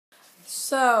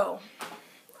So,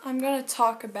 I'm going to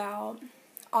talk about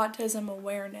autism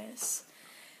awareness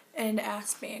and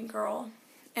Ask Being Girl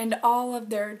and all of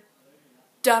their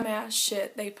dumbass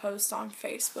shit they post on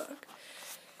Facebook.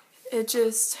 It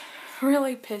just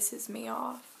really pisses me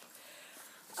off.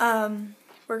 We're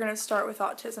going to start with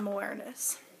autism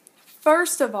awareness.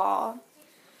 First of all,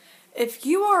 if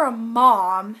you are a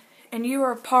mom and you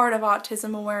are part of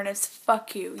autism awareness,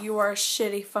 fuck you. You are a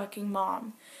shitty fucking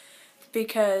mom.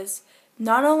 Because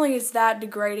not only is that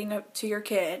degrading up to your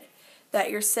kid,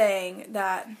 that you're saying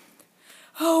that,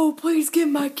 oh, please give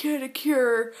my kid a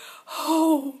cure.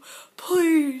 Oh,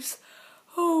 please.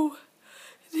 Oh,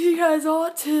 he has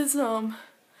autism.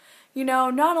 You know,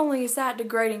 not only is that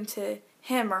degrading to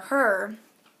him or her,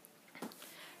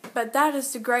 but that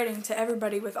is degrading to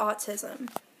everybody with autism.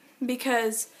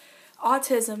 Because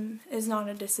autism is not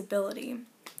a disability.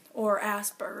 Or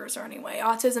Asperger's, or anyway,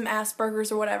 autism,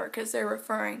 Asperger's, or whatever, because they're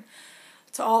referring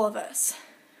to all of us.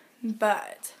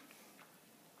 But,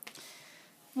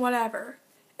 whatever.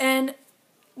 And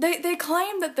they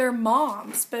claim that they're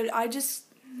moms, but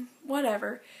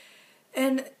whatever.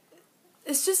 And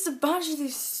it's just a bunch of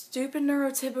these stupid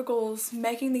neurotypicals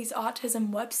making these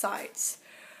autism websites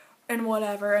and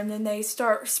whatever, and then they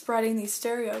start spreading these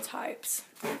stereotypes.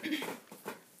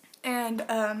 And,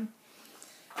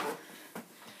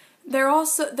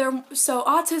 so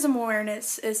Autism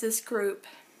Awareness is this group,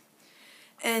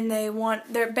 and they're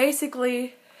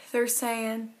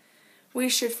saying we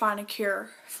should find a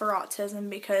cure for autism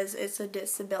because it's a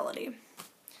disability.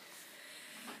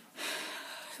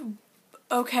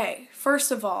 Okay,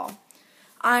 first of all,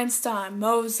 Einstein,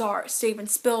 Mozart, Steven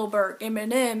Spielberg,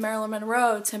 Eminem, Marilyn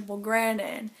Monroe, Temple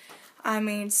Grandin,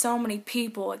 so many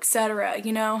people, etc.,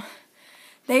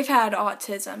 they've had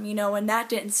autism, and that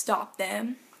didn't stop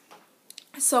them.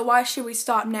 So why should we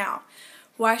stop now?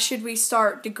 Why should we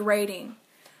start degrading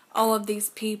all of these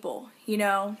people,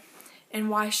 And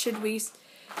why should we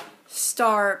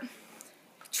start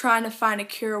trying to find a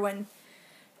cure when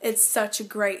it's such a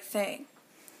great thing,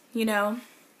 It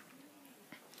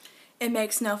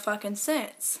makes no fucking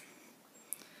sense.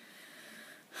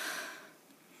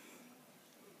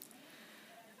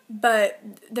 But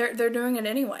they're doing it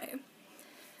anyway.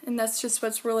 And that's just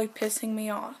what's really pissing me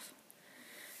off.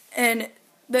 And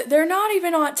they're not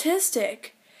even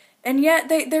autistic, and yet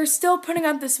they're still putting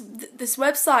up this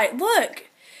website. Look,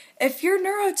 if you're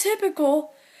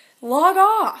neurotypical, log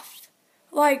off.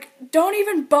 Don't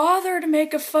even bother to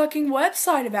make a fucking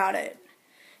website about it.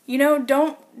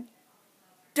 Don't,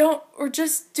 or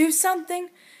just do something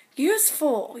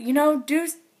useful. Do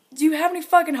you have any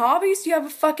fucking hobbies? Do you have a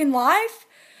fucking life?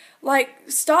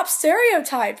 Stop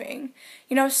stereotyping.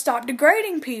 Stop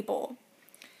degrading people.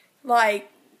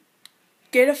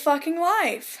 Get a fucking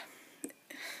life.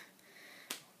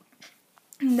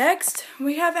 Next,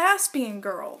 we have Ask Being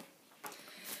Girl.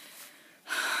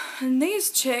 And these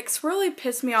chicks really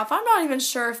piss me off. I'm not even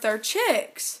sure if they're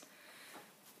chicks.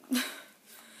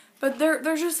 But they're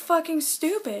just fucking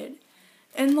stupid.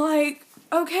 And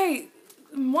okay,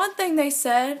 one time they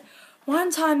said,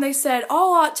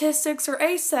 all autistics are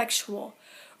asexual.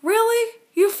 Really?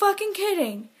 You fucking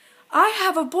kidding? I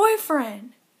have a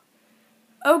boyfriend.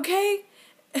 Okay?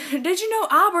 Did you know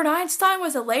Albert Einstein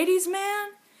was a ladies' man?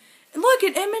 Look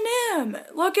at Eminem.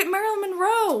 Look at Marilyn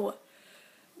Monroe.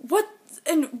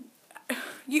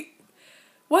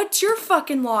 What's your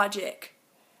fucking logic?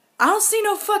 I don't see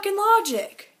no fucking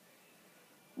logic.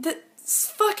 That's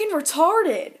fucking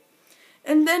retarded.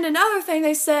 And then another thing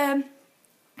they said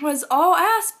was all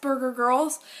Asperger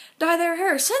girls dye their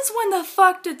hair. Since when the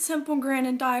fuck did Temple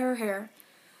Grandin dye her hair?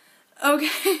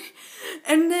 Okay.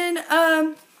 And then,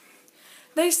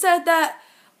 they said that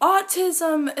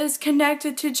autism is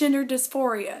connected to gender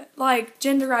dysphoria,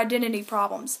 gender identity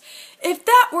problems. If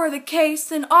that were the case,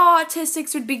 then all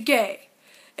autistics would be gay.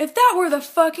 If that were the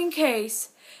fucking case,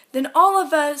 then all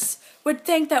of us would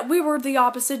think that we were the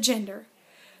opposite gender.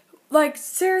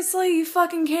 Seriously, you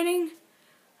fucking kidding?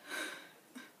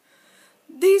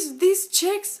 These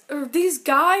chicks, or these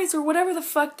guys, or whatever the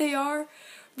fuck they are,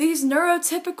 these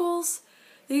neurotypicals,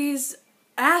 these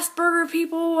Asperger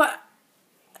people,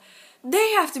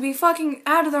 they have to be fucking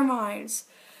out of their minds.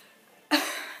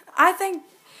 I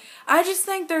just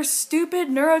think they're stupid,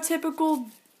 neurotypical,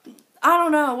 I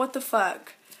don't know, what the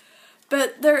fuck.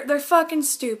 But they're fucking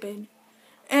stupid.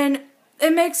 And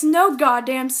it makes no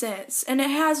goddamn sense. And it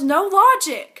has no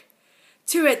logic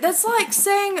to it. That's like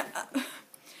saying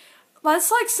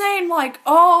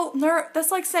all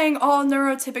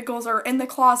neurotypicals are in the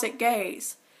closet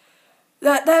gays.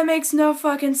 That makes no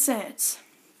fucking sense.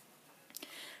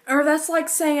 Or that's like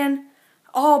saying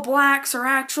all blacks are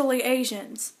actually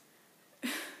Asians.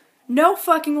 No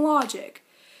fucking logic.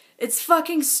 It's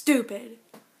fucking stupid.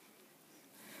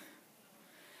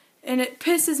 And it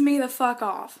pisses me the fuck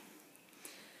off.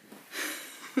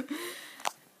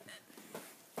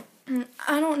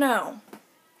 I don't know.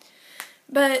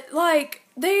 But, like,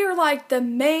 they are like the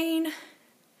main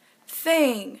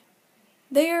thing.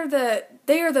 They are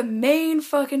the main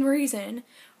fucking reason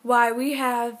why we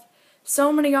have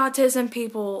so many autism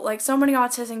people, like so many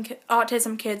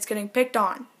autism kids getting picked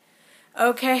on.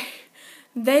 Okay?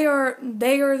 They are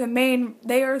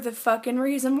the fucking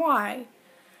reason why.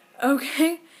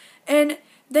 Okay? And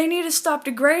they need to stop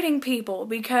degrading people,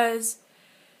 because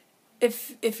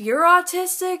if you're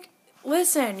autistic,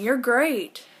 listen, you're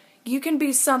great. You can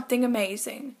be something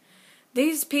amazing.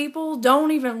 These people,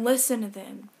 don't even listen to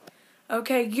them.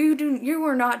 Okay? You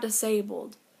are not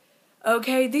disabled.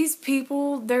 Okay? These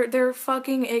people, they're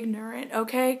fucking ignorant,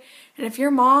 okay? And if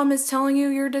your mom is telling you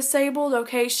you're disabled,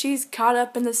 okay, she's caught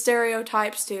up in the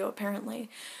stereotypes too, apparently.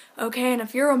 Okay? And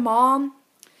if you're a mom,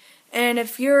 and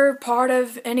if you're part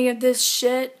of any of this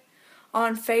shit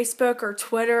on Facebook or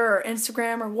Twitter or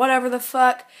Instagram or whatever the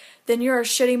fuck, then you're a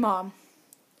shitty mom.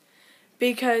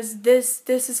 Because this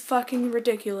is fucking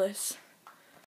ridiculous.